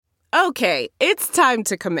Okay, it's time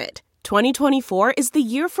to commit. 2024 is the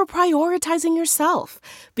year for prioritizing yourself.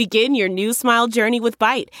 Begin your new smile journey with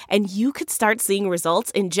Byte, and you could start seeing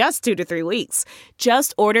results in just 2 to 3 weeks.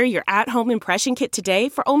 Just order your at-home impression kit today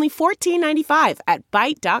for only $14.95 at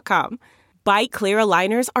Byte.com. Byte Clear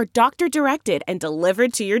aligners are doctor-directed and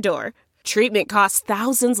delivered to your door. Treatment costs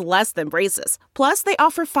thousands less than braces. Plus, they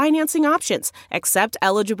offer financing options, accept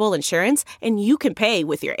eligible insurance, and you can pay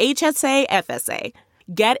with your HSA, FSA.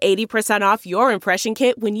 Get 80% off your impression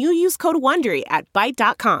kit when you use code WONDERY at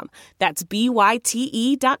Byte.com. That's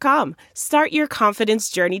BYTE.com. Start your confidence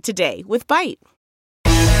journey today with Byte.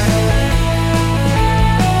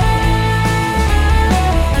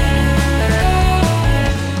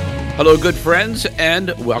 Hello, good friends,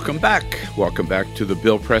 and welcome back. Welcome back to the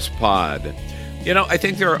Bill Press Pod. You know, I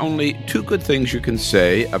think there are only two good things you can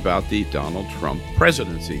say about the Donald Trump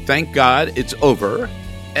presidency. Thank God it's over.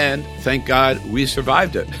 And thank God we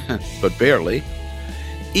survived it, but barely.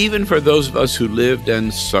 Even for those of us who lived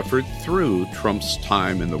and suffered through Trump's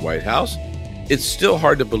time in the White House, it's still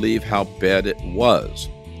hard to believe how bad it was.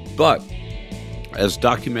 But as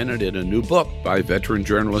documented in a new book by veteran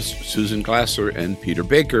journalists Susan Glasser and Peter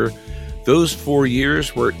Baker, those 4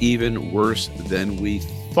 years were even worse than we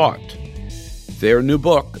thought. Their new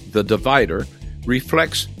book, The Divider,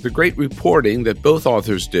 reflects the great reporting that both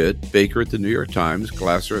authors did, Baker at the New York Times,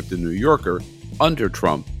 Glasser at the New Yorker, under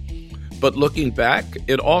Trump. But looking back,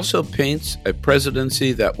 it also paints a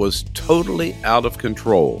presidency that was totally out of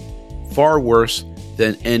control, far worse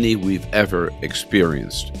than any we've ever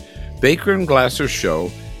experienced. Baker and Glasser show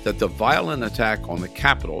that the violent attack on the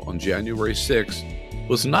Capitol on January 6th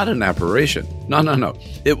was not an aberration. No.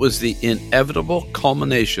 It was the inevitable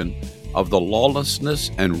culmination of the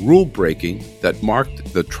lawlessness and rule-breaking that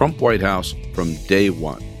marked the Trump White House from day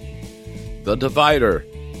one. The Divider,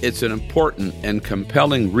 it's an important and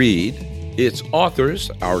compelling read. Its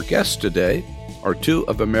authors, our guests today, are two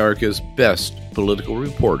of America's best political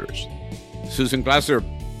reporters. Susan Glasser,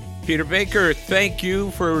 Peter Baker, thank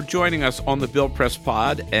you for joining us on the Bill Press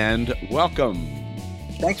Pod, and welcome.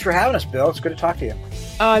 Thanks for having us, Bill. It's good to talk to you.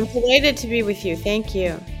 Oh, I'm delighted to be with you. Thank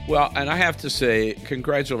you. Well, and I have to say,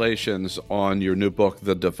 congratulations on your new book,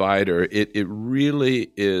 The Divider. It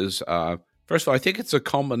really is, first of all, I think it's a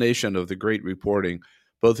culmination of the great reporting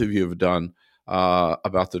both of you have done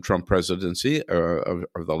about the Trump presidency of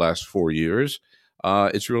the last 4 years.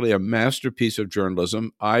 It's really a masterpiece of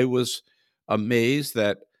journalism. I was amazed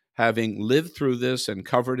that having lived through this and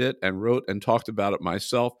covered it and wrote and talked about it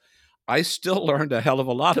myself, I still learned a hell of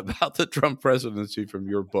a lot about the Trump presidency from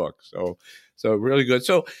your book. So really good.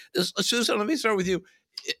 So, Susan, let me start with you.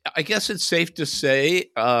 I guess it's safe to say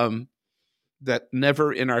that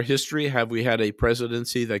never in our history have we had a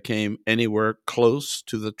presidency that came anywhere close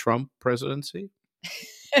to the Trump presidency.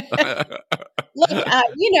 Look,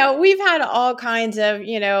 we've had all kinds of,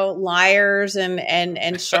 liars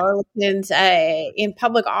and charlatans in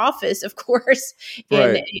public office, of course,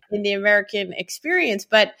 in the American experience.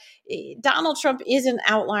 But Donald Trump is an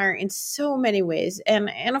outlier in so many ways. And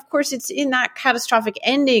of course, it's in that catastrophic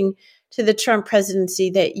ending to the Trump presidency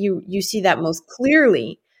that you see that most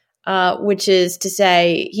clearly, which is to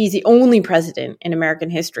say he's the only president in American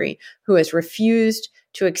history who has refused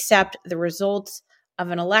to accept the results of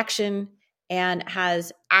an election and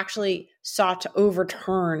has actually sought to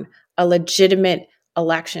overturn a legitimate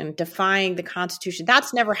election, defying the Constitution.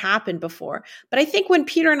 That's never happened before. But I think when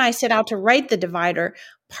Peter and I set out to write The Divider,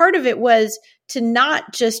 part of it was to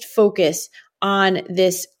not just focus on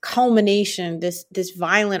this culmination, this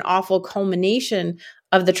violent, awful culmination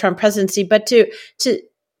of the Trump presidency, but to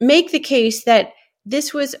make the case that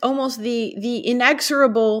this was almost the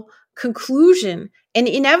inexorable conclusion, an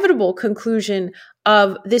inevitable conclusion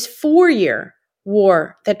of this 4-year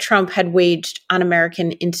war that Trump had waged on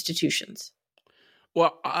American institutions.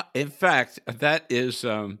 Well, in fact, that is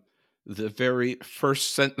the very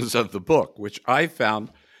first sentence of the book, which I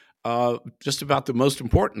found just about the most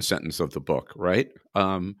important sentence of the book, right?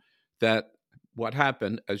 That what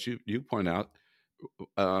happened, as you point out,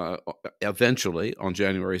 eventually on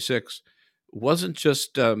January 6th, wasn't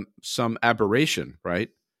just some aberration, right?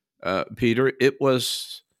 Peter, it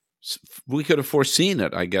was, we could have foreseen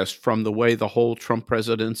it, I guess, from the way the whole Trump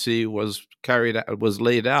presidency was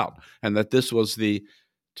laid out, and that this was to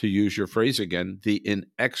use your phrase again, the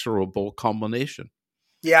inexorable culmination.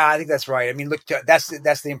 Yeah, I think that's right. I mean, look, that's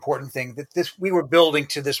the important thing, that we were building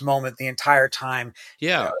to this moment the entire time.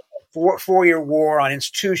 Yeah. 4-year war on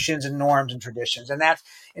institutions and norms and traditions. And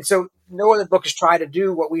so no other book has tried to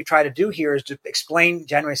do what we try to do here, is to explain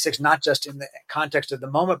January 6th, not just in the context of the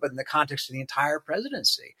moment, but in the context of the entire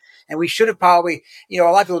presidency. And we should have probably, a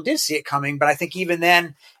lot of people did see it coming, but I think even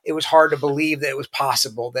then it was hard to believe that it was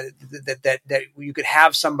possible that you could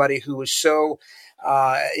have somebody who was so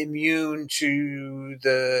immune to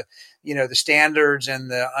the standards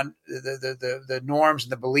and the norms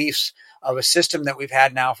and the beliefs of a system that we've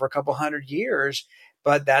had now for a couple hundred years.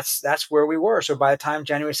 But that's where we were. So by the time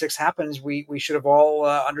January 6th happens, we should have all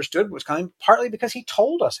understood what was coming, partly because he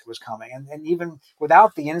told us it was coming. And even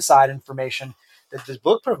without the inside information that this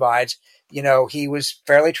book provides, he was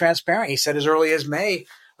fairly transparent. He said as early as May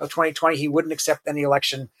of 2020, he wouldn't accept any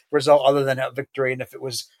election result other than a victory. And if it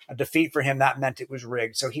was a defeat for him, that meant it was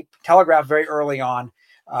rigged. So he telegraphed very early on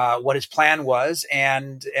what his plan was.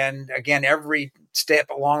 And again, every step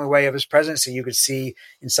along the way of his presidency, you could see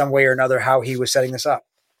in some way or another how he was setting this up.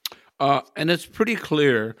 And it's pretty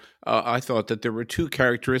clear, I thought, that there were two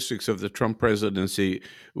characteristics of the Trump presidency,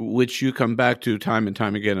 which you come back to time and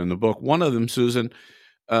time again in the book. One of them, Susan,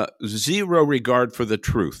 zero regard for the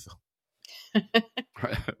truth.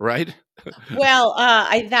 Right? Well,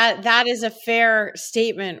 that is a fair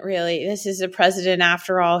statement, really. This is a president,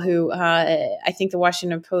 after all, who I think the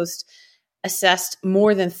Washington Post assessed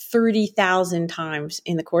more than 30,000 times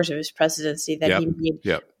in the course of his presidency that he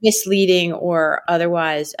made misleading or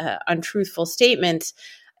otherwise untruthful statements.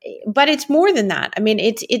 But it's more than that. I mean,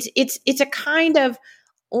 it's a kind of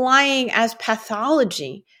lying as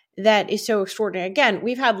pathology that is so extraordinary. Again,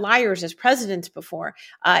 we've had liars as presidents before.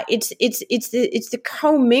 It's the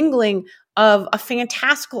commingling of a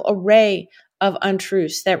fantastical array of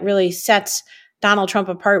untruths that really sets Donald Trump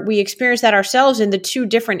apart. We experienced that ourselves in the two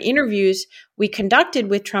different interviews we conducted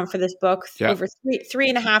with Trump for this book over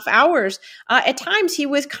 3.5 hours. At times, he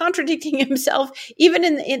was contradicting himself, even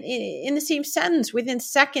in the same sentence, within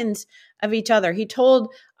seconds of each other. He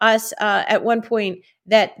told us at one point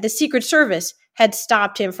that the Secret Service had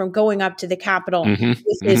stopped him from going up to the Capitol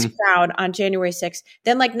with his crowd on January 6th.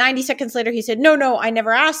 Then 90 seconds later, he said, no, I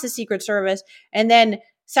never asked the Secret Service. And then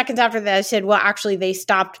seconds after that, I said, well, actually, they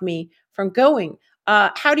stopped me from going.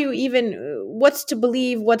 How do you what's to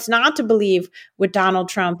believe, what's not to believe with Donald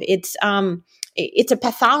Trump? It's a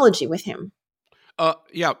pathology with him.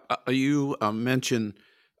 You mentioned,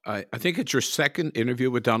 I think it's your second interview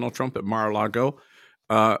with Donald Trump at Mar-a-Lago,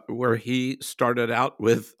 where he started out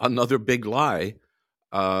with another big lie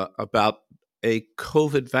about a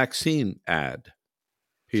COVID vaccine ad.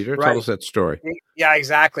 Peter, tell us that story. Yeah,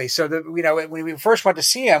 exactly. So when we first went to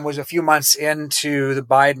see him was a few months into the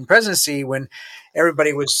Biden presidency, when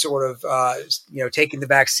everybody was sort of taking the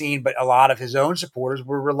vaccine, but a lot of his own supporters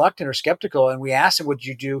were reluctant or skeptical. And we asked him, would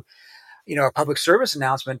you do a public service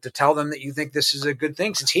announcement to tell them that you think this is a good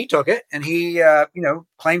thing, since he took it and he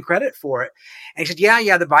claimed credit for it. And he said,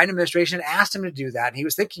 yeah, the Biden administration asked him to do that, and he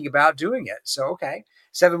was thinking about doing it. So, okay.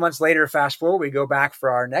 7 months later, fast forward, we go back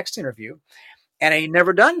for our next interview, and he'd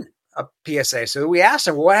never done a PSA. So we asked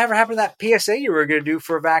him, well, whatever happened to that PSA you were going to do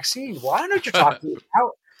for a vaccine? Well, I don't know what you're talking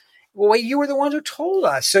about. Well, you were the ones who told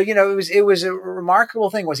us. So, it was a remarkable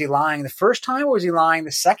thing. Was he lying the first time, or was he lying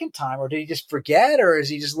the second time, or did he just forget, or is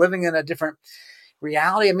he just living in a different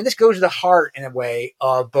reality? I mean, this goes to the heart, in a way,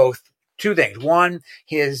 of both two things. One,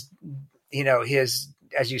 his,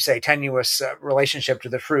 as you say, tenuous relationship to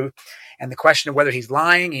the truth, and the question of whether he's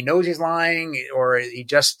lying, he knows he's lying, or he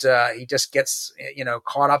just gets,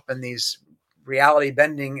 caught up in these reality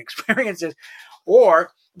bending experiences.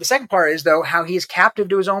 Or the second part is, though, how he's captive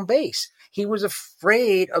to his own base. He was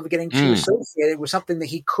afraid of getting too associated with something that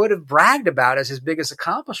he could have bragged about as his biggest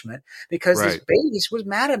accomplishment, because his base was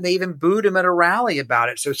mad at him. They even booed him at a rally about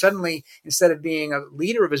it. So suddenly, instead of being a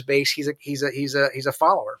leader of his base, he's a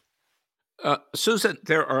follower. Susan,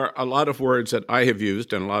 there are a lot of words that I have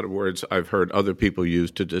used and a lot of words I've heard other people use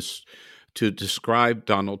to describe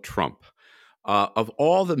Donald Trump. Of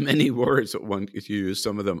all the many words that one could use,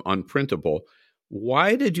 some of them unprintable,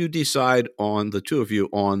 why did you decide the two of you,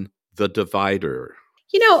 on the divider?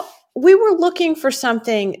 We were looking for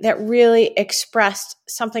something that really expressed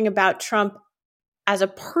something about Trump as a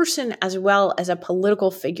person as well as a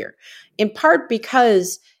political figure, in part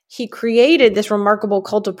because he created this remarkable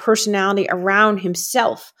cult of personality around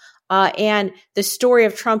himself. And the story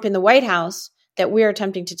of Trump in the White House that we're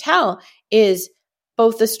attempting to tell is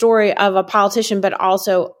both the story of a politician, but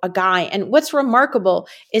also a guy. And what's remarkable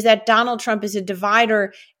is that Donald Trump is a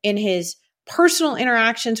divider in his personal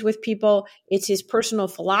interactions with people. It's his personal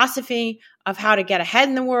philosophy of how to get ahead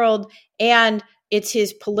in the world. And it's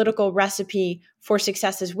his political recipe for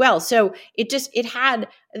success as well. So it had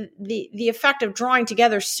the effect of drawing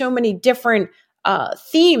together so many different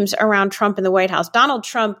themes around Trump in the White House. Donald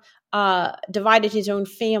Trump divided his own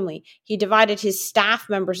family. He divided his staff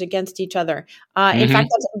members against each other. In fact,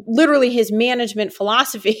 that's literally his management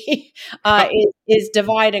philosophy is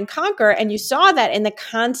divide and conquer. And you saw that in the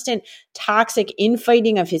constant toxic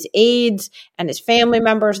infighting of his aides and his family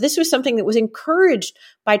members. This was something that was encouraged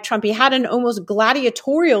by Trump. He had an almost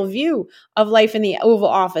gladiatorial view of life in the Oval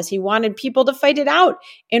Office. He wanted people to fight it out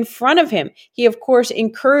in front of him. He, of course,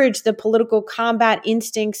 encouraged the political combat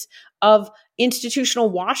instincts of institutional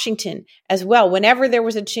Washington as well. Whenever there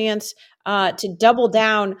was a chance to double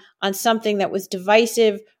down on something that was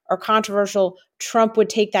divisive or controversial, Trump would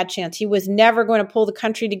take that chance. He was never going to pull the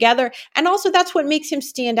country together. And also that's what makes him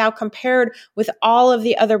stand out compared with all of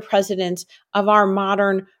the other presidents of our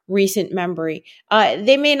modern recent memory.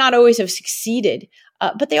 They may not always have succeeded,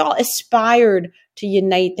 but they all aspired to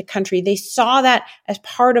unite the country. They saw that as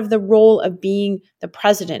part of the role of being the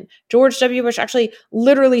president. George W. Bush actually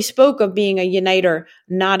literally spoke of being a uniter,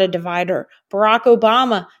 not a divider. Barack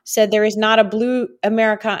Obama said there is not a blue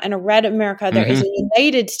America and a red America. There is a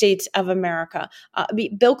United States of America.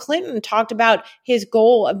 Bill Clinton talked about his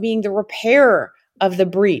goal of being the repairer of the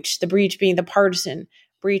breach being the partisan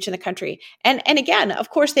breach in the country. And again, of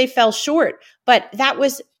course, they fell short, but that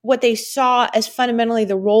was what they saw as fundamentally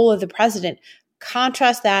the role of the president.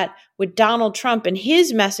 Contrast that with Donald Trump and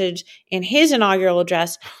his message in his inaugural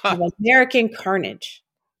address of American carnage.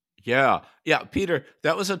 Yeah. Peter,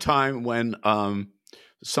 that was a time when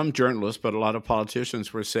some journalists, but a lot of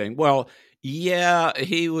politicians were saying, well, yeah,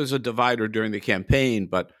 he was a divider during the campaign,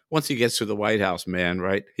 but once he gets to the White House, man,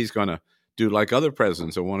 right, he's going to do like other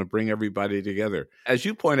presidents and want to bring everybody together. As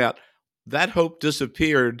you point out, that hope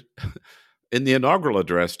disappeared in the inaugural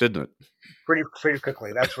address, didn't it? Pretty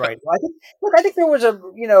quickly. That's right. I think there was a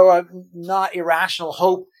not irrational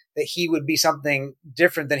hope that he would be something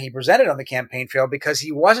different than he presented on the campaign trail, because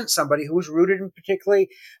he wasn't somebody who was rooted in particularly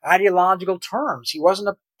ideological terms. He wasn't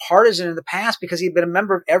a partisan in the past because he'd been a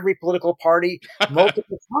member of every political party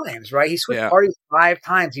multiple times, right? He switched parties 5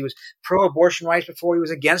 times. He was pro-abortion rights before he was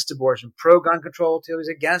against abortion, pro-gun control till he was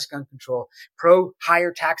against gun control,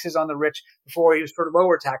 pro-higher taxes on the rich before he was for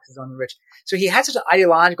lower taxes on the rich. So he had such an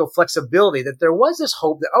ideological flexibility that there was this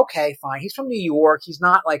hope that, okay, fine, he's from New York. He's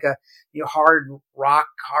not like a hard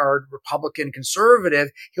Republican conservative.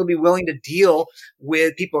 He'll be willing to deal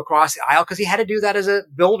with people across the aisle because he had to do that as a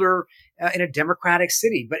builder in a democratic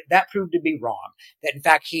city. But that proved to be wrong. That in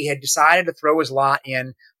fact, he had decided to throw his lot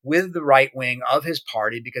in with the right wing of his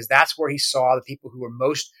party because that's where he saw the people who were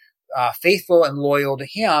most faithful and loyal to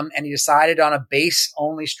him. And he decided on a base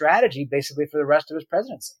only strategy basically for the rest of his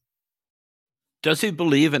presidency. Does he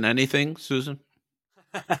believe in anything, Susan?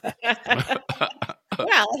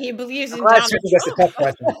 Well, he believes in Donald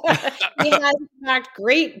Trump. He has, in fact,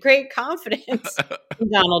 great confidence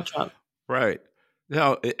in Donald Trump. Right.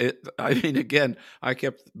 No, I mean, again, I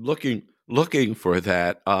kept looking for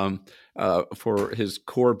that for his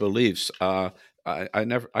core beliefs. I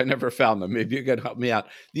never found them. Maybe you can help me out.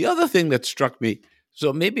 The other thing that struck me,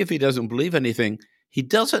 so maybe if he doesn't believe anything, he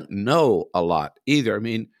doesn't know a lot either. I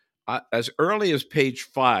mean, as early as page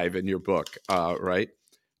 5 in your book, right?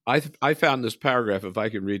 I found this paragraph, if I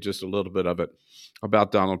can read just a little bit of it,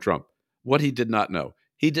 about Donald Trump. What he did not know.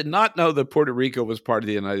 He did not know that Puerto Rico was part of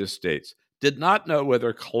the United States. Did not know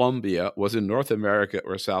whether Colombia was in North America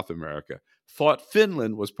or South America. Thought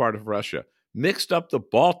Finland was part of Russia. Mixed up the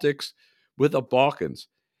Baltics with the Balkans.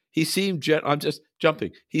 He seemed, I'm just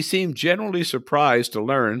jumping. He seemed generally surprised to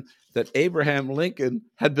learn that Abraham Lincoln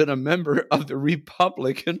had been a member of the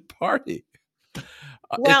Republican Party.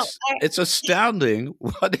 Well, it's astounding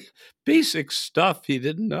what basic stuff he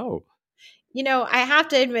didn't know. I have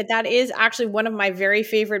to admit that is actually one of my very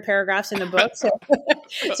favorite paragraphs in the book. So,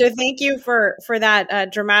 so thank you for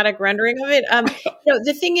that dramatic rendering of it.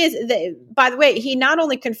 The thing is, by the way, he not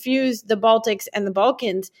only confused the Baltics and the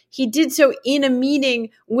Balkans, he did so in a meeting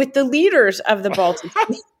with the leaders of the Baltics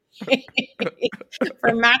for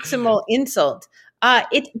maximal insult.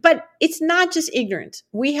 But it's not just ignorance.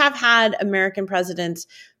 We have had American presidents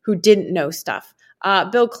who didn't know stuff.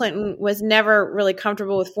 Bill Clinton was never really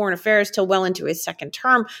comfortable with foreign affairs till well into his second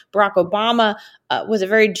term. Barack Obama was a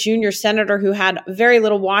very junior senator who had very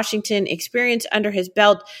little Washington experience under his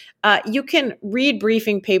belt. You can read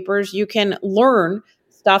briefing papers. You can learn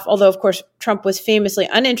stuff, although, of course, Trump was famously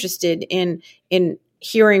uninterested in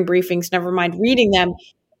hearing briefings, never mind reading them.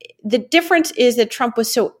 The difference is that Trump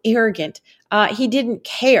was so arrogant. He didn't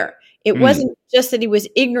care. It wasn't just that he was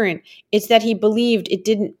ignorant. It's that he believed it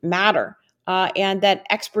didn't matter and that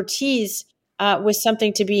expertise was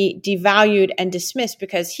something to be devalued and dismissed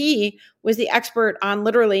because he was the expert on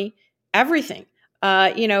literally everything.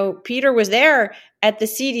 Peter was there at the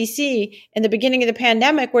CDC in the beginning of the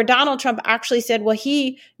pandemic where Donald Trump actually said, well,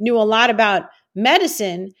 he knew a lot about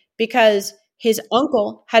medicine because his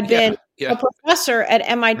uncle had been a professor at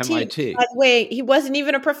MIT. By the way, he wasn't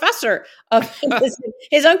even a professor of medicine.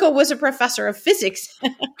 His uncle was a professor of physics.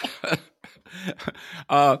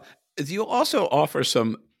 You also offer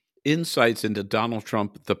some insights into Donald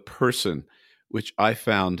Trump, the person, which I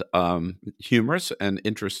found humorous and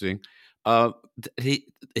interesting.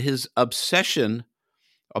 His obsession,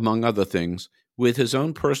 among other things, with his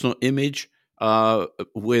own personal image,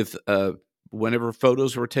 with whenever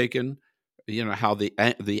photos were taken, how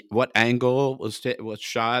what angle was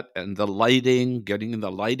shot and the lighting, getting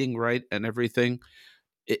the lighting right and everything.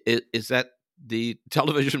 Is that the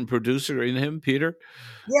television producer in him, Peter?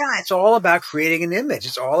 Yeah, it's all about creating an image.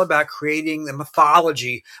 It's all about creating the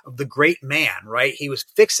mythology of the great man, right? He was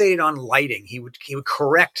fixated on lighting. He would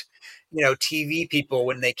correct, TV people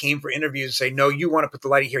when they came for interviews and say, no, you want to put the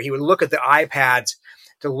lighting here. He would look at the iPads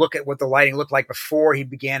to look at what the lighting looked like before he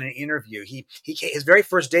began an interview. His very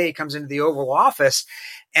first day, he comes into the Oval Office,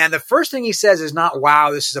 and the first thing he says is not,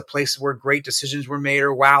 wow, this is a place where great decisions were made,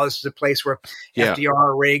 or wow, this is a place where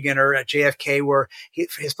FDR, Reagan, or JFK were.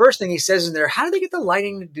 His first thing he says in there, how did they get the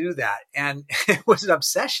lighting to do that? And it was an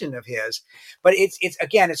obsession of his. But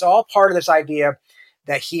it's all part of this idea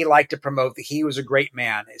that he liked to promote, that he was a great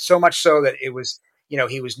man. So much so that it was,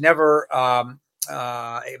 he was never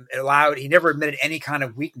he never admitted any kind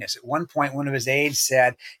of weakness. At one point, one of his aides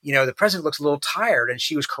said, the president looks a little tired. And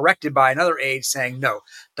she was corrected by another aide saying, no,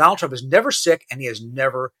 Donald Trump is never sick and he is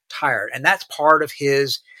never tired. And that's part of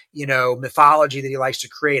his, mythology that he likes to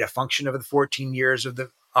create, a function of the 14 years of The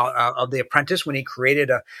Apprentice, when he created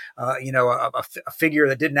a figure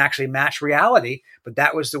that didn't actually match reality, but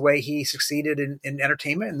that was the way he succeeded in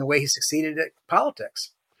entertainment and the way he succeeded at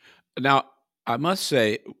politics. Now, I must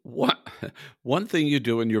say, one thing you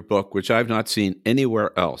do in your book, which I've not seen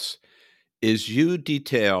anywhere else, is you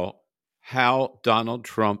detail how Donald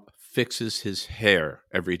Trump fixes his hair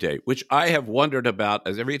every day, which I have wondered about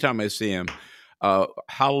as every time I see him,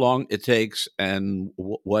 how long it takes and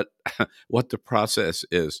what the process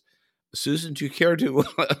is. Susan, do you care to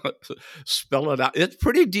spell it out? It's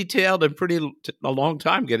pretty detailed and a long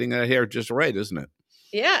time getting that hair just right, isn't it?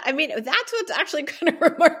 Yeah, I mean, that's what's actually kind of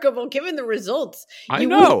remarkable given the results. I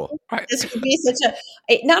know. This would be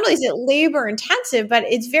not only is it labor intensive, but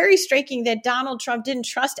it's very striking that Donald Trump didn't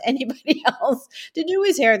trust anybody else to do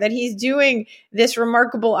his hair, that he's doing this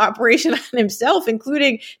remarkable operation on himself,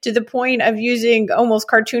 including to the point of using almost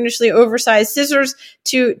cartoonishly oversized scissors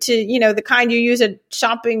to the kind you use at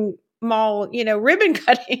shopping mall, ribbon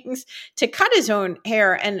cuttings to cut his own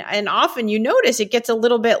hair. And often you notice it gets a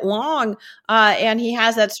little bit long. And he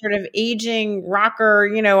has that sort of aging rocker,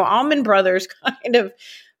 Allman Brothers kind of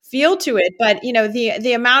feel to it. But,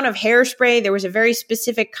 the amount of hairspray, there was a very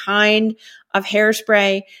specific kind of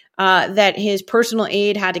hairspray that his personal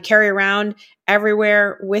aide had to carry around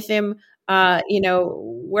everywhere with him.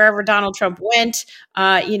 Wherever Donald Trump went,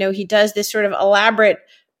 he does this sort of elaborate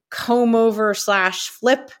comb over /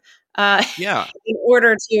 flip in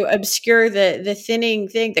order to obscure the thinning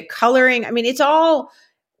thing, the coloring. I mean, it's all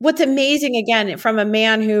what's amazing, again, from a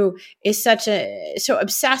man who is so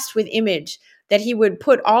obsessed with image that he would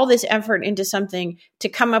put all this effort into something to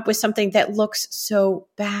come up with something that looks so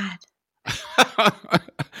bad.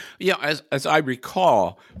 As I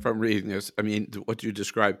recall from reading this, I mean, what you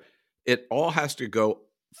described, it all has to go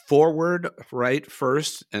forward, right,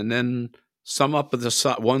 first, and then some up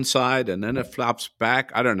at one side, and then it flaps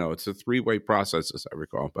back. I don't know. It's a three-way process, as I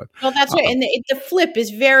recall. But that's right. And the flip is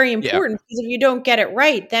very important because if you don't get it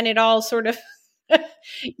right, then it all sort of,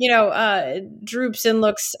 droops and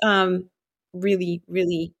looks really,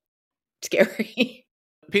 really scary.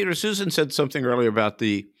 Peter, Susan said something earlier about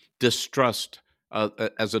the distrust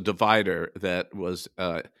as a divider that was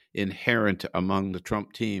inherent among the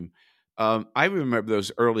Trump team. I remember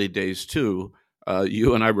those early days, too.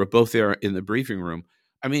 You and I were both there in the briefing room.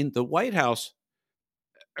 I mean, the White House,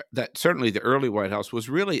 that certainly the early White House, was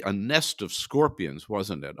really a nest of scorpions,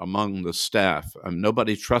 wasn't it, among the staff?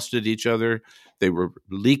 Nobody trusted each other. They were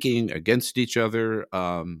leaking against each other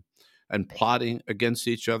and plotting against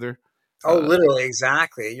each other. Oh, literally,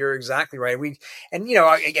 exactly. You're exactly right.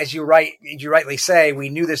 As you rightly say, we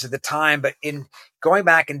knew this at the time, but in going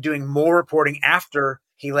back and doing more reporting after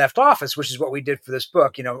he left office, which is what we did for this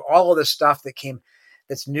book, all of the stuff that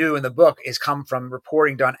that's new in the book is come from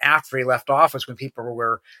reporting done after he left office, when people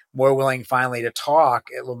were more willing finally to talk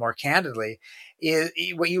a little more candidly. Is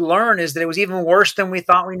what you learn is that it was even worse than we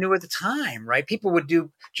thought we knew at the time, right? People would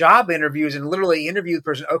do job interviews and literally interview the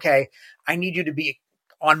person. Okay, I need you to be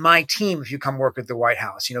on my team if you come work at the White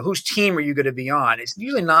House. Whose team are you going to be on? It's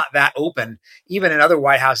usually not that open, even in other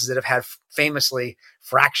White Houses that have had famously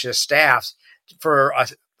fractious staffs, for a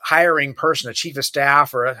hiring person, a chief of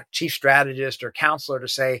staff or a chief strategist or counselor, to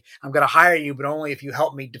say, I'm going to hire you, but only if you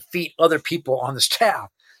help me defeat other people on the staff.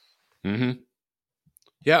 Mm-hmm.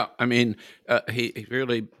 Yeah, I mean, he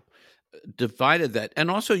really divided that.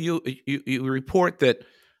 And also you report that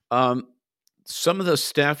some of the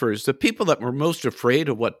staffers, the people that were most afraid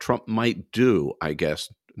of what Trump might do, I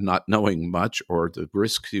guess, not knowing much or the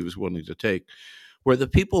risks he was willing to take, were the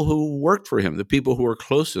people who worked for him, the people who were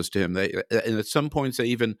closest to him. And at some points, they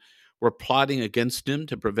even were plotting against him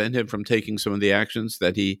to prevent him from taking some of the actions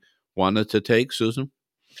that he wanted to take, Susan?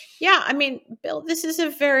 Yeah, I mean, Bill, this is a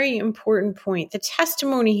very important point. The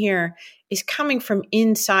testimony here is coming from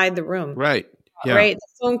inside the room. Right. Yeah. Right. The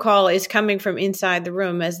phone call is coming from inside the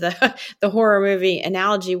room, as the horror movie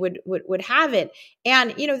analogy would have it.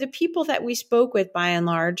 And, the people that we spoke with, by and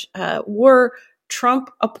large, were Trump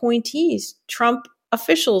appointees, Trump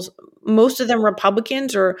officials, most of them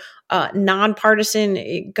Republicans or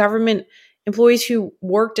nonpartisan government employees who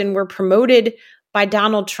worked and were promoted by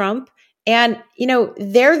Donald Trump. And,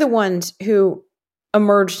 they're the ones who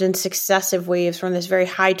emerged in successive waves from this very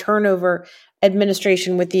high turnover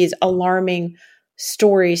administration with these alarming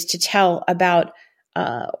stories to tell about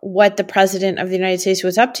what the president of the United States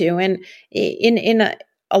was up to. And in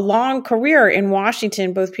a long career in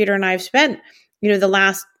Washington, both Peter and I have spent, the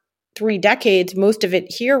last 3 decades, most of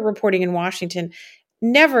it here reporting in Washington,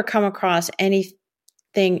 never come across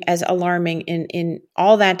anything as alarming in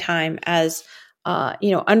all that time as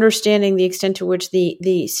understanding the extent to which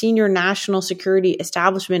the senior national security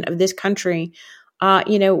establishment of this country,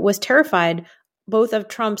 was terrified both of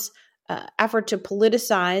Trump's effort to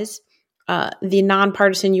politicize the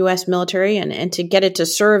nonpartisan U.S. military and to get it to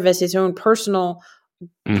serve as his own personal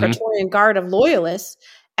Praetorian Guard of loyalists,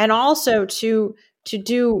 and also to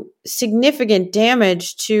do significant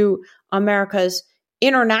damage to America's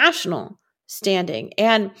international standing.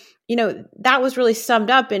 And that was really summed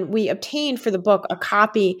up, and we obtained for the book a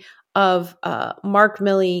copy of Mark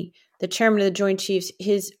Milley, the chairman of the Joint Chiefs,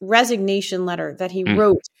 his resignation letter that he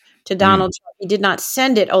wrote to Donald Trump. He did not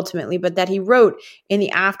send it ultimately, but that he wrote in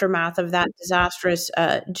the aftermath of that disastrous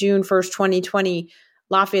June 1st, 2020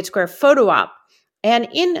 Lafayette Square photo op. And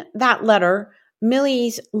in that letter,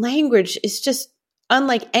 Milley's language is just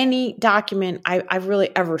unlike any document I've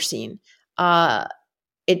really ever seen.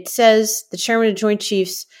 It says the chairman of the Joint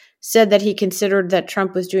Chiefs said that he considered that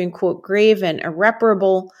Trump was doing, quote, grave and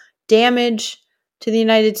irreparable damage to the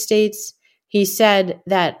United States. He said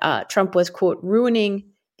that Trump was, quote, ruining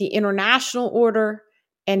the international order.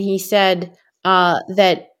 And he said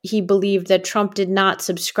that he believed that Trump did not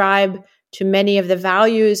subscribe to many of the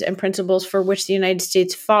values and principles for which the United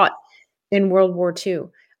States fought in World War II.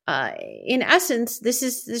 In essence, this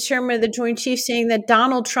is the chairman of the Joint Chiefs saying that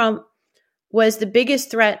Donald Trump was the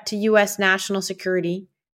biggest threat to U.S. national security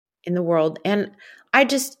in the world. And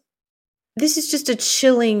this is just a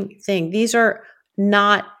chilling thing. These are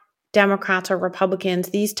not Democrats or Republicans.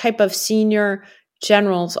 These type of senior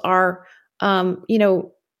generals are,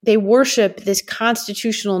 they worship this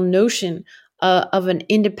constitutional notion of an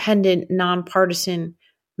independent, nonpartisan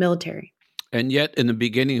military. And yet in the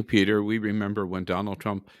beginning, Peter, we remember when Donald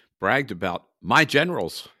Trump bragged about my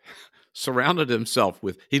generals, surrounded himself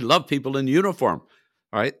with, he loved people in uniform,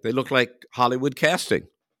 right? They look like Hollywood casting.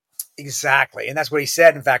 Exactly. And that's what he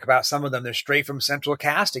said, in fact, about some of them. They're straight from central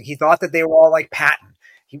casting. He thought that they were all like Patton.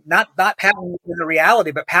 Not Patton in the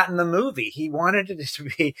reality, but Patton the movie. He wanted it to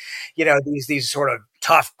be, these sort of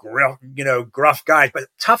tough, gruff guys, but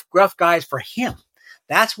tough, gruff guys for him.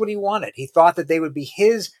 That's what he wanted. He thought that they would be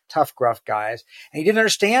his tough, gruff guys. And he didn't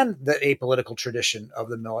understand the apolitical tradition of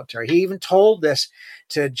the military. He even told this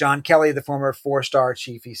to John Kelly, the former 4-star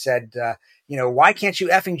chief. He said, why can't you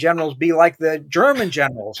effing generals be like the German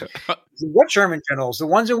generals? What German generals? The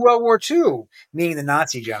ones in World War II, meaning the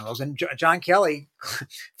Nazi generals. And John Kelly,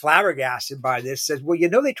 flabbergasted by this, says, well,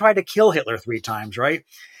 they tried to kill Hitler 3 times, right?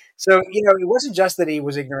 So, it wasn't just that he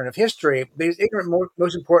was ignorant of history, but he was ignorant,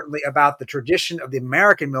 most importantly, about the tradition of the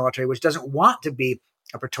American military, which doesn't want to be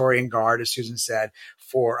a Praetorian Guard, as Susan said,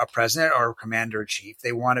 for a president or a commander-in-chief.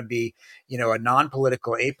 They want to be, a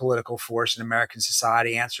non-political, apolitical force in American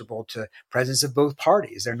society, answerable to presidents of both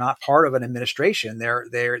parties. They're not part of an administration.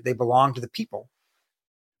 They belong to the people.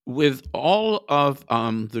 with all of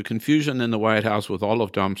the confusion in the White House, with all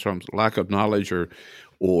of Donald Trump's lack of knowledge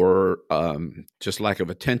or just lack of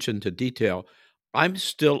attention to detail, I'm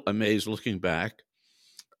still amazed looking back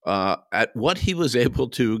at what he was able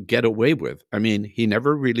to get away with. I mean, he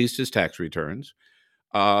never released his tax returns.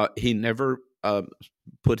 He never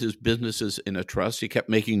put his businesses in a trust. He kept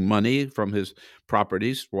making money from his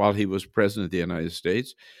properties while he was president of the United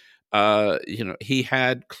States. He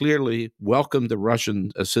had clearly welcomed the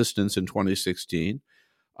Russian assistance in 2016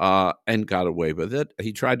 and got away with it.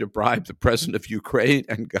 He tried to bribe the president of Ukraine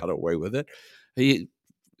and got away with it. He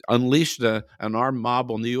unleashed an armed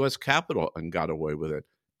mob on the U.S. Capitol and got away with it.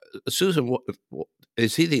 Susan,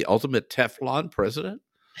 is he the ultimate Teflon president?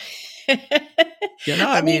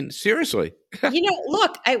 I mean, seriously.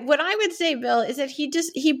 Look, what I would say, Bill, is that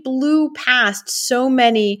he blew past so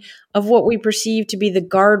many of what we perceive to be the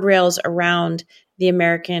guardrails around the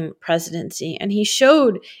American presidency. And he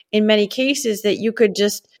showed in many cases that you could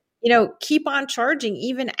just, keep on charging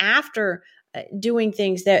even after doing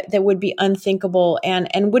things that would be unthinkable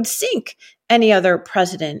and would sink any other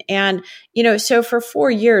president. And, so for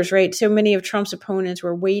 4 years, right, so many of Trump's opponents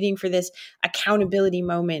were waiting for this accountability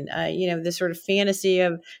moment, this sort of fantasy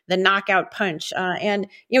of the knockout punch. And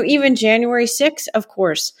even January 6th, of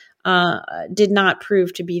course, did not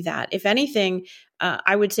prove to be that. If anything,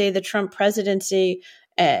 I would say the Trump presidency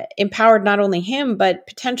empowered not only him, but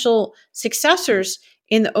potential successors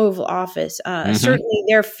in the Oval Office. Certainly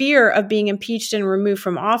their fear of being impeached and removed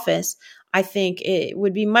from office, I think it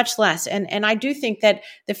would be much less. And I do think that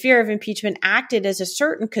the fear of impeachment acted as a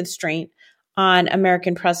certain constraint on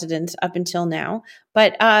American presidents up until now.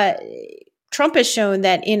 But Trump has shown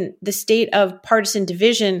that in the state of partisan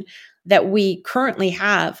division that we currently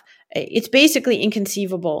have, it's basically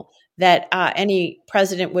inconceivable that any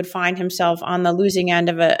president would find himself on the losing end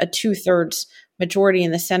of a 2/3 majority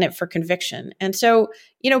in the Senate for conviction. And so,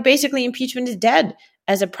 basically impeachment is dead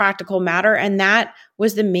as a practical matter. And that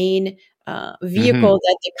was the main vehicle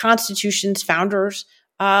that the Constitution's founders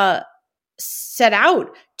set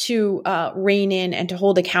out to rein in and to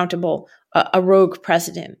hold accountable a rogue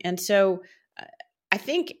president. And so I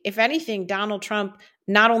think, if anything, Donald Trump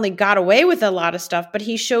not only got away with a lot of stuff, but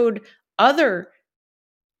he showed other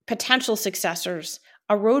potential successors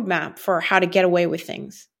a roadmap for how to get away with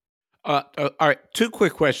things. All right, 2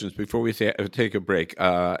 quick questions before we take a break.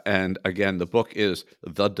 And again, the book is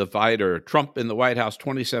The Divider, Trump in the White House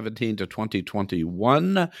 2017 to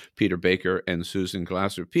 2021, Peter Baker and Susan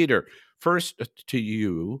Glasser. Peter, first to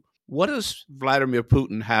you, what does Vladimir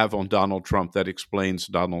Putin have on Donald Trump that explains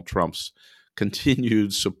Donald Trump's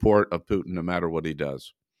continued support of Putin no matter what he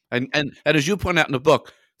does? And as you point out in the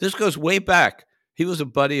book, this goes way back. He was a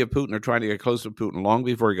buddy of Putin or trying to get close to Putin long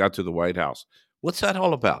before he got to the White House. What's that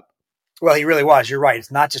all about? Well, he really was. You're right.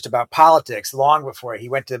 It's not just about politics. Long before he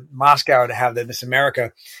went to Moscow to have the Miss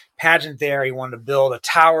America pageant there, he wanted to build a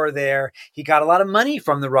tower there. He got a lot of money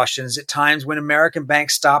from the Russians at times when American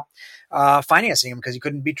banks stopped financing him because he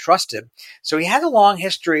couldn't be trusted. So he had a long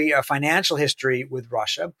history, a financial history with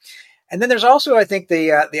Russia. And then there's also, I think,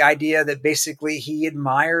 the idea that basically he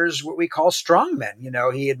admires what we call strongmen.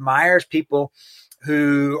 He admires people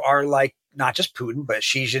who are like not just Putin, but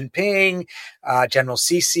Xi Jinping, General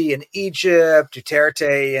Sisi in Egypt,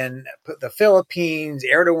 Duterte in the Philippines,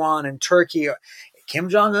 Erdogan in Turkey, Kim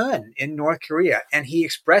Jong-un in North Korea. And he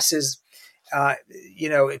expresses,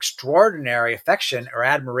 extraordinary affection or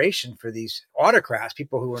admiration for these autocrats,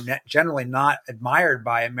 people who are generally not admired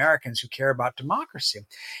by Americans who care about democracy.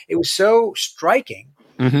 It was so striking.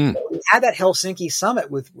 Mm-hmm. He had that Helsinki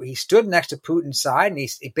summit he stood next to Putin's side, and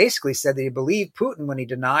he basically said that he believed Putin when he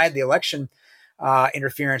denied the election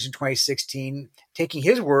interference in 2016, taking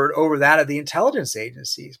his word over that of the intelligence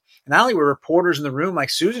agencies. And not only were reporters in the room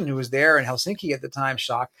like Susan, who was there in Helsinki at the time,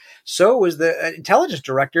 shocked, so was the intelligence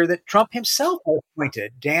director that Trump himself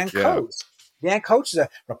appointed, Dan Coates. Dan Coates is a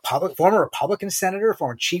former Republican senator,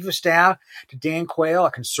 former chief of staff to Dan Quayle,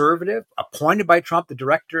 a conservative, appointed by Trump, the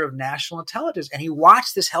director of national intelligence. And he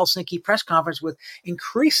watched this Helsinki press conference with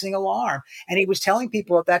increasing alarm. And he was telling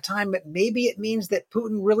people at that time that maybe it means that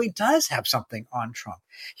Putin really does have something on Trump.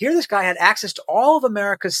 Here, this guy had access to all of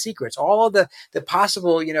America's secrets, all of the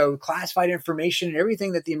possible, classified information and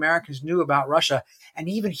everything that the Americans knew about Russia. And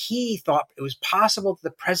even he thought it was possible that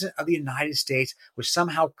the president of the United States was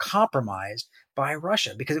somehow compromised by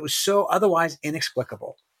Russia because it was so otherwise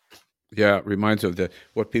inexplicable. Yeah, it reminds of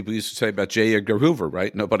what people used to say about J. Edgar Hoover,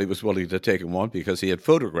 right? Nobody was willing to take him on because he had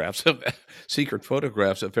secret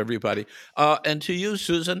photographs of everybody. And to you,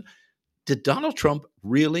 Susan, did Donald Trump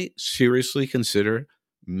really seriously consider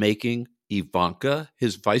making Ivanka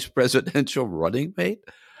his vice presidential running mate?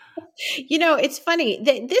 It's funny.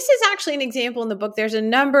 This is actually an example in the book. There's a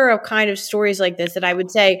number of kind of stories like this that I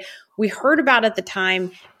would say we heard about at the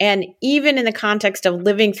time. And even in the context of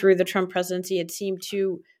living through the Trump presidency, it seemed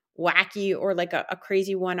too wacky or like a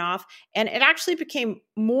crazy one-off. And it actually became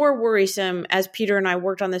more worrisome as Peter and I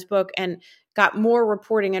worked on this book and got more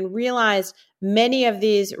reporting and realized many of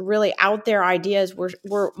these really out there ideas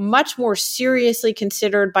were much more seriously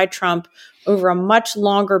considered by Trump over a much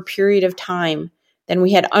longer period of time than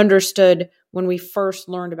we had understood when we first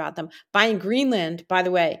learned about them. Buying Greenland, by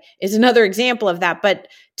the way, is another example of that. But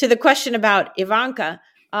to the question about Ivanka,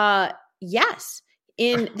 yes.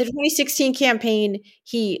 In the 2016 campaign,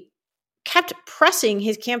 he kept pressing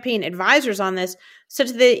his campaign advisors on this, such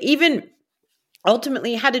that they even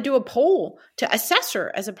ultimately had to do a poll to assess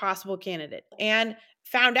her as a possible candidate, and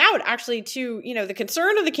found out actually to, the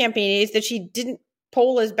concern of the campaign is that she didn't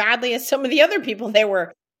poll as badly as some of the other people they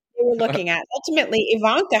were looking at. Ultimately,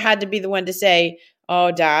 Ivanka had to be the one to say,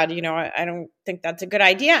 "Oh, Dad, I don't think that's a good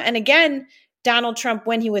idea." And again, Donald Trump,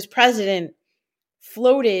 when he was president,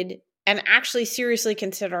 floated and actually seriously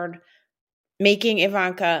considered making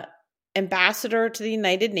Ivanka ambassador to the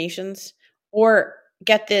United Nations, or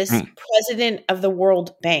get this, president of the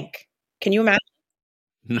World Bank. Can you imagine?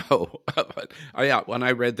 No, but when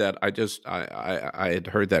I read that, I had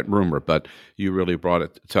heard that rumor, but you really brought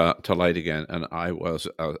it to light again, and I was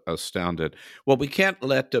astounded. Well, we can't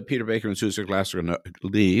let Peter Baker and Susan Glasser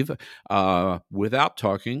leave without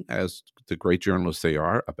talking, as the great journalists they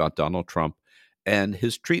are, about Donald Trump and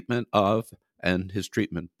his treatment of and his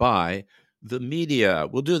treatment by the media.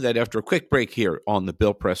 We'll do that after a quick break here on the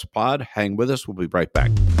Bill Press Pod. Hang with us. We'll be right back.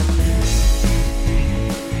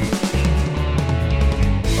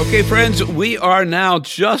 Okay, friends, we are now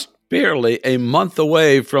just barely a month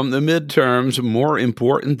away from the midterms. More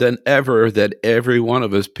important than ever that every one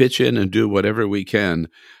of us pitch in and do whatever we can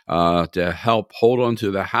to help hold on to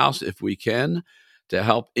the House if we can, to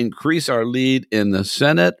help increase our lead in the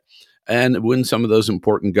Senate, and win some of those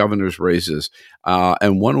important governor's races.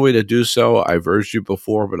 And one way to do so, I've urged you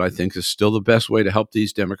before, but I think is still the best way to help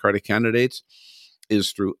these Democratic candidates,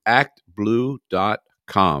 is through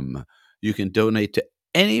actblue.com. You can donate to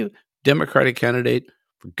any Democratic candidate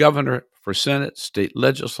for governor, for Senate, state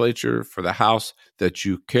legislature, for the House that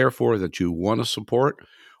you care for, that you want to support,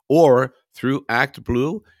 or through Act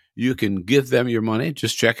Blue, you can give them your money.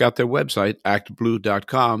 Just check out their website,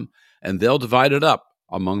 actblue.com, and they'll divide it up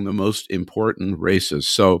among the most important races.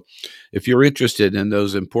 So if you're interested in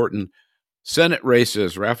those important Senate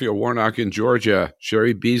races, Raphael Warnock in Georgia,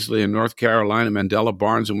 Sherry Beasley in North Carolina, Mandela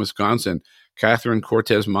Barnes in Wisconsin, Catherine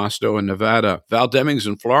Cortez Masto in Nevada, Val Demings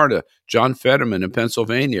in Florida, John Fetterman in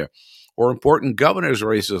Pennsylvania, or important governor's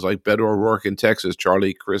races like Beto O'Rourke in Texas,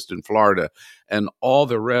 Charlie Crist in Florida, and all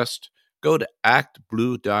the rest, go to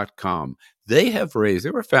actblue.com.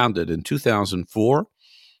 They were founded in 2004.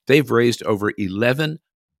 They've raised over $11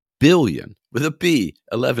 billion, with a B,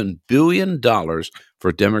 $11 billion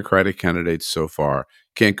for Democratic candidates so far.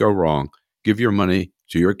 Can't go wrong. Give your money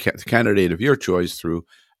to your candidate of your choice through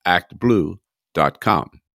actblue.com.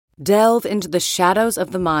 Delve into the shadows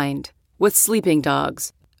of the mind with Sleeping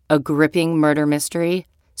Dogs, a gripping murder mystery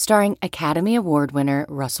starring Academy Award winner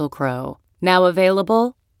Russell Crowe. Now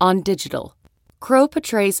available on digital. Crowe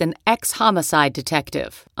portrays an ex-homicide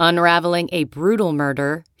detective unraveling a brutal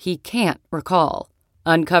murder he can't recall.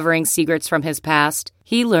 Uncovering secrets from his past,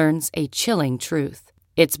 he learns a chilling truth.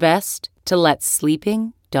 It's best to let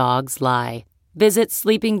sleeping dogs lie. Visit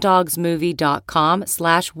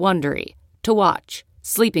sleepingdogsmovie.com/Wondery to watch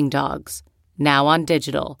Sleeping Dogs, now on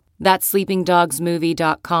digital. That's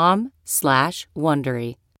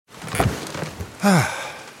sleepingdogsmovie.com/Wondery.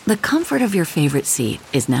 The comfort of your favorite seat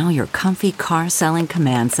is now your comfy car-selling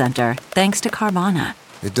command center, thanks to Carvana.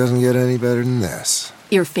 It doesn't get any better than this.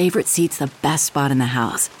 Your favorite seat's the best spot in the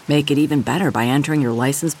house. Make it even better by entering your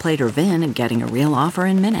license plate or VIN and getting a real offer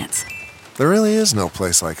in minutes. There really is no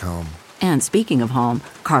place like home. And speaking of home,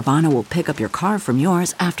 Carvana will pick up your car from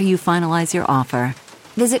yours after you finalize your offer.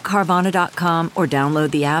 Visit Carvana.com or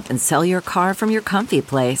download the app and sell your car from your comfy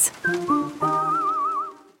place.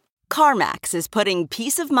 CarMax is putting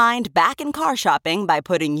peace of mind back in car shopping by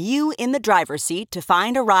putting you in the driver's seat to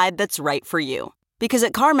find a ride that's right for you. Because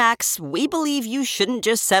at CarMax, we believe you shouldn't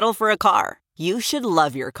just settle for a car. You should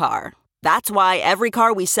love your car. That's why every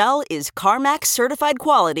car we sell is CarMax certified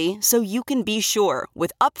quality, so you can be sure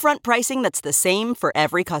with upfront pricing that's the same for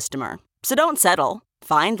every customer. So don't settle.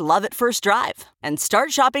 Find love at first drive and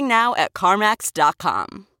start shopping now at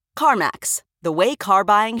CarMax.com. CarMax, the way car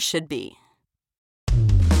buying should be.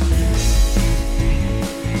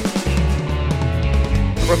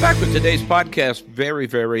 We're back with today's podcast. Very,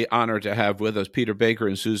 very honored to have with us Peter Baker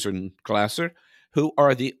and Susan Glasser, who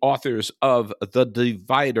are the authors of The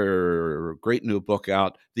Divider, great new book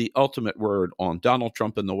out, The Ultimate Word on Donald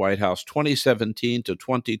Trump in the White House, 2017 to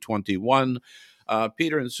 2021.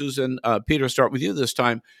 Peter and Susan, Peter, start with you this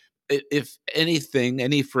time. If anything,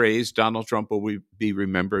 any phrase, Donald Trump will be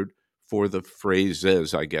remembered for the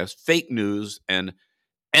phrases, I guess, fake news and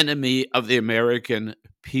enemy of the American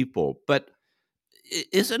people. But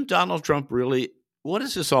isn't Donald Trump really, what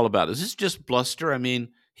is this all about? Is this just bluster? I mean,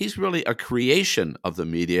 he's really a creation of the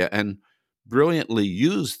media and brilliantly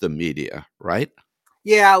used the media, right?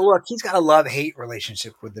 Yeah, look, he's got a love-hate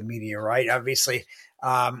relationship with the media, right? Obviously,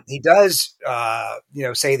 he does,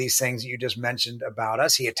 say these things that you just mentioned about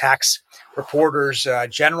us. He attacks reporters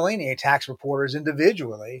generally, and he attacks reporters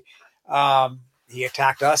individually. He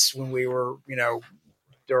attacked us when we were,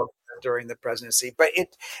 during the presidency, but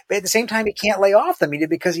at the same time, he can't lay off the media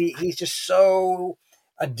because he's just so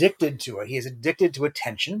addicted to it. He is addicted to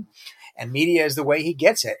attention, and media is the way he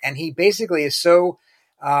gets it. And he basically is so,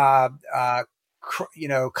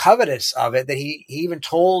 covetous of it that he even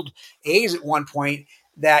told A's at one point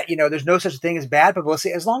that, there's no such thing as bad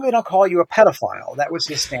publicity as long as they don't call you a pedophile. That was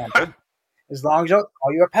his standard. As long as you don't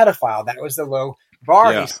call you a pedophile, that was the low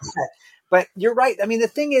bar he set. But you're right. I mean, the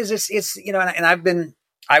thing is, it's and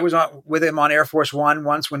I was with him on Air Force One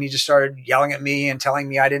once when he just started yelling at me and telling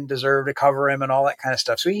me I didn't deserve to cover him and all that kind of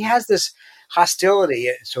stuff. So he has this hostility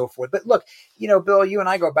and so forth. But look, Bill, you and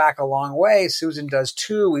I go back a long way. Susan does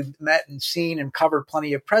too. We've met and seen and covered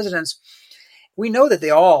plenty of presidents. We know that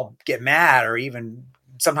they all get mad or even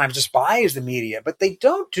sometimes despise the media, but they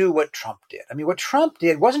don't do what Trump did. I mean, what Trump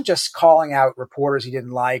did wasn't just calling out reporters he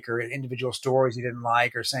didn't like or individual stories he didn't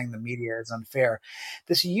like or saying the media is unfair.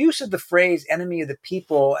 This use of the phrase enemy of the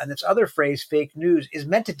people and this other phrase fake news is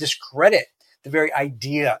meant to discredit the very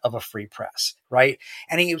idea of a free press, right?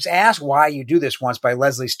 And he was asked why you do this once by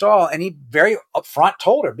Leslie Stahl, and he very upfront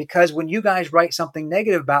told her, because when you guys write something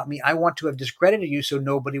negative about me, I want to have discredited you so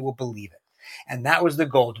nobody will believe it. And that was the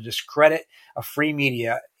goal, to discredit a free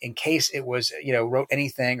media in case it was, wrote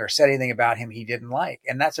anything or said anything about him he didn't like.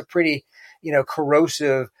 And that's a pretty,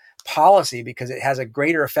 corrosive policy because it has a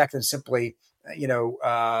greater effect than simply, an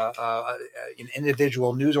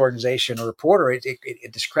individual news organization or reporter.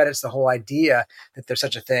 It discredits the whole idea that there's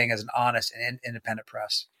such a thing as an honest and independent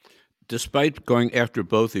press. Despite going after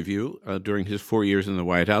both of you during his 4 years in the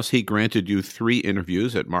White House, he granted you 3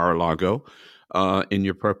 interviews at Mar-a-Lago in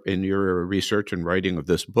your research and writing of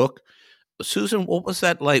this book. Susan, what was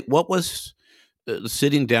that like? What was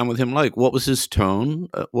sitting down with him like? What was his tone?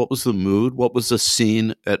 What was the mood? What was the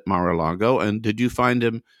scene at Mar-a-Lago? And did you find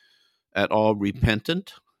him at all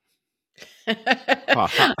repentant? I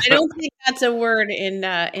don't think that's a word in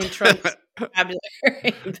Trump's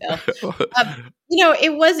vocabulary, Bill.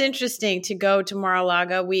 It was interesting to go to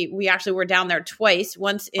Mar-a-Lago. We actually were down there twice,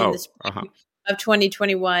 once in the spring of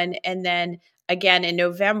 2021 and then again in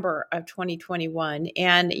November of 2021.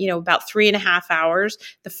 And, about 3.5 hours.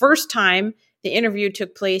 The first time the interview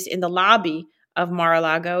took place in the lobby of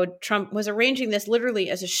Mar-a-Lago. Trump was arranging this literally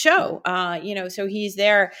as a show, so he's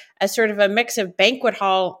there as sort of a mix of banquet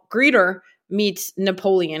hall greeter meets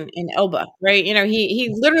Napoleon in Elba, right? He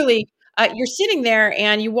literally, you're sitting there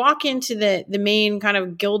and you walk into the main kind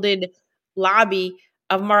of gilded lobby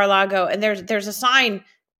of Mar-a-Lago, and there's a sign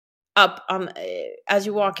up as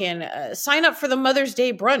you walk in, sign up for the Mother's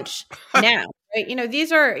Day brunch now, right?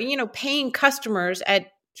 These are, paying customers at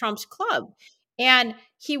Trump's club, and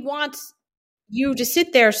he wants you to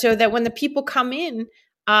sit there so that when the people come in,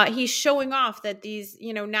 he's showing off that these,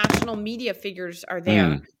 national media figures are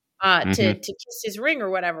there to kiss his ring or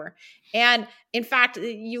whatever. And in fact,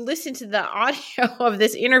 you listen to the audio of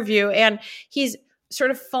this interview and he's sort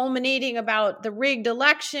of fulminating about the rigged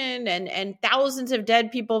election and thousands of dead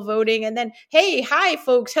people voting. And then, hey, hi,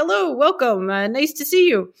 folks. Hello, welcome. Nice to see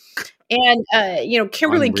you. And,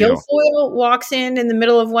 Kimberly Unreal. Guilfoyle walks in the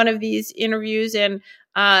middle of one of these interviews and,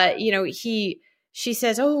 she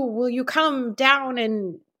says, "Oh, will you come down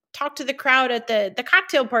and talk to the crowd at the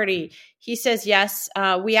cocktail party?" He says, "Yes."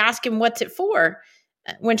 We ask him, "What's it for?"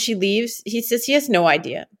 When she leaves, he says he has no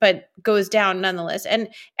idea, but goes down nonetheless. And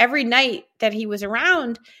every night that he was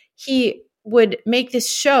around, he would make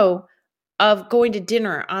this show of going to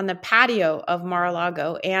dinner on the patio of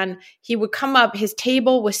Mar-a-Lago. And he would come up, his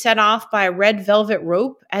table was set off by a red velvet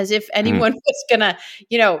rope as if anyone was going to,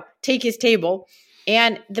 take his table.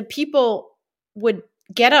 And the people would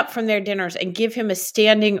get up from their dinners and give him a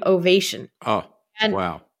standing ovation. Oh, and,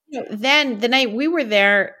 wow. Then the night we were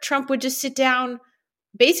there, Trump would just sit down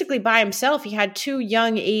basically by himself. He had 2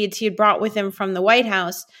 young aides he had brought with him from the White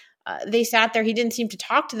House. They sat there. He didn't seem to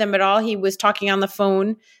talk to them at all. He was talking on the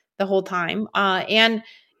phone the whole time. And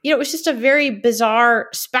it was just a very bizarre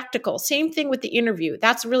spectacle. Same thing with the interview.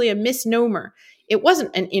 That's really a misnomer. It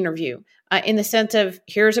wasn't an interview in the sense of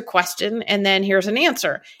here's a question and then here's an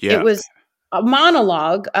answer. Yeah. It was a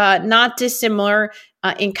monologue, not dissimilar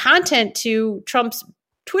in content to Trump's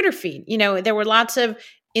Twitter feed. There were lots of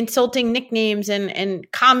insulting nicknames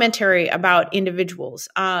and commentary about individuals.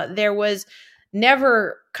 There was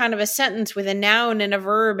never kind of a sentence with a noun and a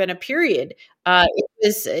verb and a period. It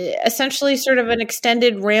was essentially sort of an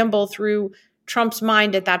extended ramble through Trump's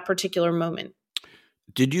mind at that particular moment.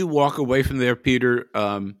 Did you walk away from there, Peter,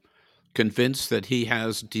 convinced that he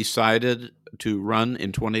has decided to run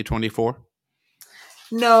in 2024?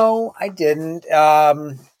 No, I didn't.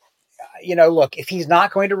 Look, if he's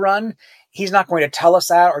not going to run, he's not going to tell us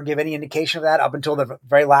that or give any indication of that up until the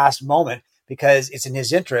very last moment, because it's in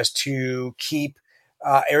his interest to keep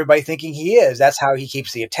everybody thinking he is. That's how he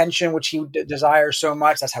keeps the attention, which he desires so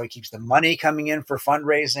much. That's how he keeps the money coming in for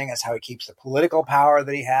fundraising. That's how he keeps the political power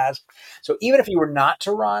that he has. So even if he were not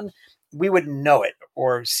to run, we wouldn't know it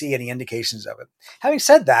or see any indications of it. Having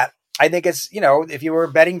said that, I think it's, if you were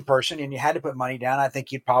a betting person and you had to put money down, I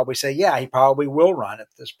think you'd probably say, yeah, he probably will run at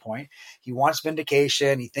this point. He wants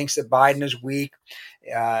vindication. He thinks that Biden is weak.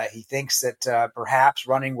 He thinks that perhaps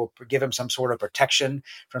running will give him some sort of protection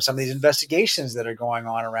from some of these investigations that are going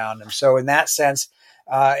on around him. So in that sense,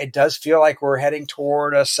 it does feel like we're heading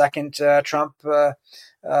toward a second Trump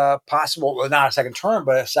possible, well, not a second term,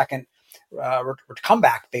 but a second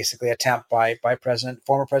comeback, basically, attempt by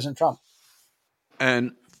former President Trump.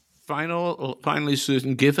 And finally,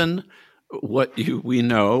 Susan, given what we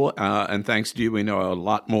know, and thanks to you, we know a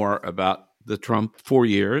lot more about the Trump 4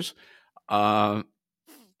 years.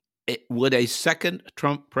 Would a second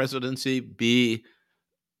Trump presidency be,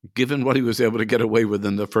 given what he was able to get away with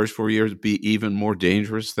in the first 4 years, be even more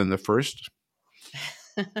dangerous than the first?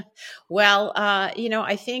 Well,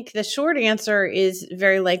 I think the short answer is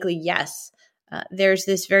very likely yes. There's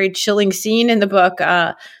this very chilling scene in the book.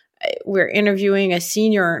 We're interviewing a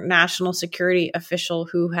senior national security official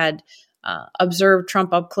who had observed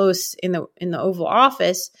Trump up close in the Oval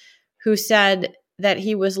Office, who said that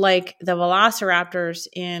he was like the velociraptors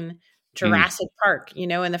in Jurassic Park,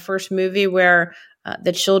 in the first movie where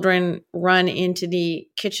the children run into the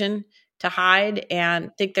kitchen to hide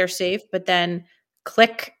and think they're safe, but then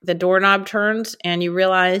click, the doorknob turns and you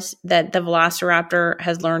realize that the velociraptor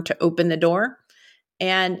has learned to open the door.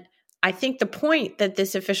 And I think the point that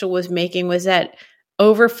this official was making was that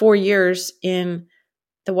over 4 years in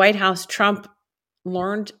the White House, Trump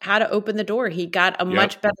learned how to open the door. He got a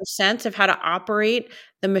much better sense of how to operate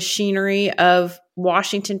the machinery of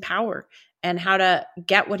Washington power and how to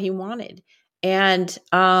get what he wanted. And,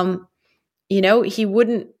 he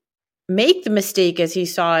wouldn't make the mistake, as he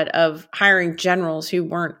saw it, of hiring generals who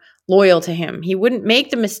weren't loyal to him. He wouldn't make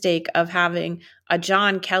the mistake of having a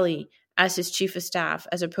John Kelly as his chief of staff,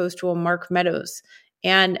 as opposed to a Mark Meadows.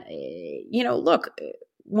 And, look,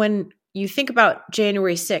 when you think about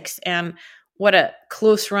January 6th and what a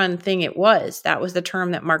close run thing it was, that was the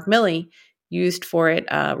term that Mark Milley used for it,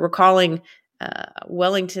 recalling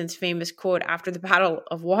Wellington's famous quote after the Battle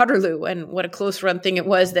of Waterloo, and what a close run thing it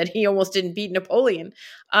was that he almost didn't beat Napoleon.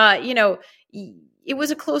 It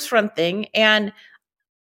was a close run thing. And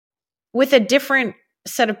with a different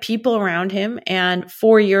set of people around him and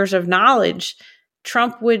 4 years of knowledge,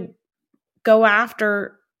 Trump would go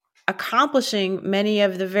after accomplishing many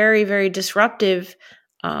of the very, very disruptive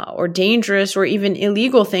or dangerous or even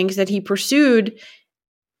illegal things that he pursued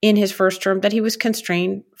in his first term that he was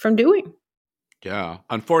constrained from doing. Yeah.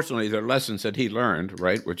 Unfortunately, there are lessons that he learned,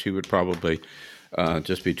 right, which he would probably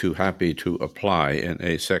just be too happy to apply in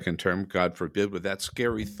a second term. God forbid. With that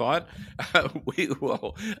scary thought, we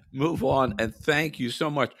will move on. And thank you so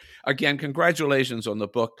much. Again, congratulations on the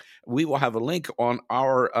book. We will have a link on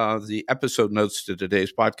the episode notes to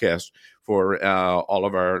today's podcast for all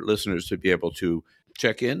of our listeners to be able to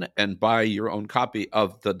check in and buy your own copy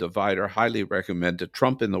of The Divider. Highly recommended.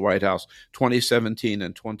 Trump in the White House, 2017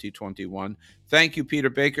 and 2021. Thank you, Peter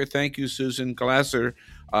Baker. Thank you, Susan Glasser.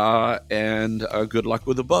 And good luck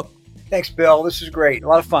with the book. Thanks, Bill. This is great. A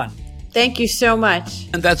lot of fun. Thank you so much.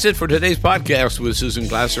 And that's it for today's podcast with Susan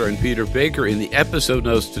Glasser and Peter Baker. In the episode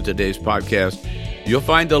notes to today's podcast, you'll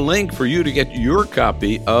find a link for you to get your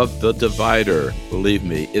copy of The Divider. Believe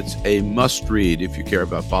me, it's a must-read if you care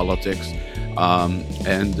about politics.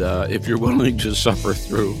 And if you're willing to suffer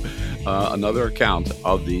through another account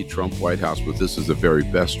of the Trump White House, but this is the very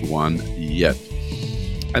best one yet.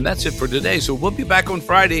 And that's it for today. So we'll be back on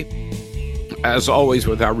Friday, as always,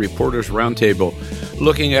 with our Reporters Roundtable,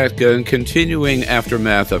 looking at continuing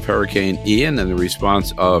aftermath of Hurricane Ian and the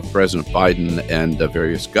response of President Biden and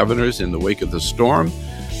various governors in the wake of the storm.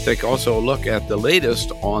 Take also a look at the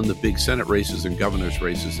latest on the big Senate races and governor's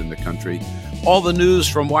races in the country. All the news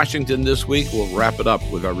from Washington this week. We'll wrap it up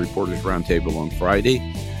with our Reporters Roundtable on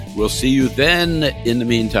Friday. We'll see you then. In the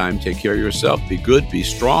meantime, take care of yourself. Be good, be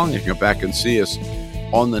strong, and come back and see us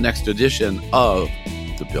on the next edition of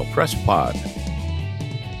the Bill Press Pod.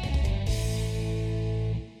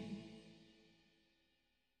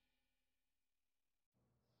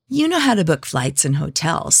 You know how to book flights and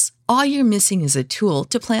hotels. All you're missing is a tool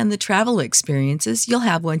to plan the travel experiences you'll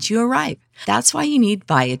have once you arrive. That's why you need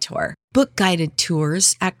Viator. Book guided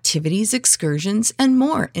tours, activities, excursions, and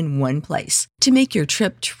more in one place to make your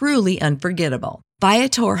trip truly unforgettable.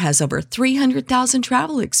 Viator has over 300,000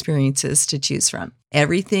 travel experiences to choose from.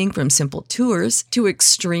 Everything from simple tours to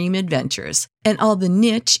extreme adventures and all the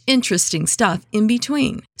niche, interesting stuff in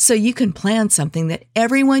between. So you can plan something that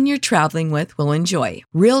everyone you're traveling with will enjoy.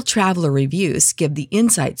 Real traveler reviews give the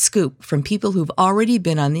inside scoop from people who've already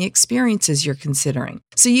been on the experiences you're considering.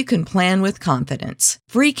 So you can plan with confidence.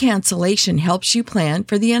 Free cancellation helps you plan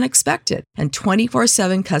for the unexpected. And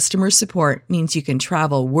 24/7 customer support means you can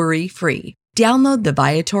travel worry-free. Download the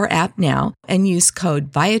Viator app now and use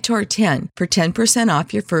code Viator10 for 10%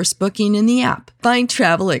 off your first booking in the app. Find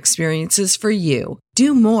travel experiences for you.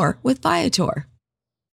 Do more with Viator.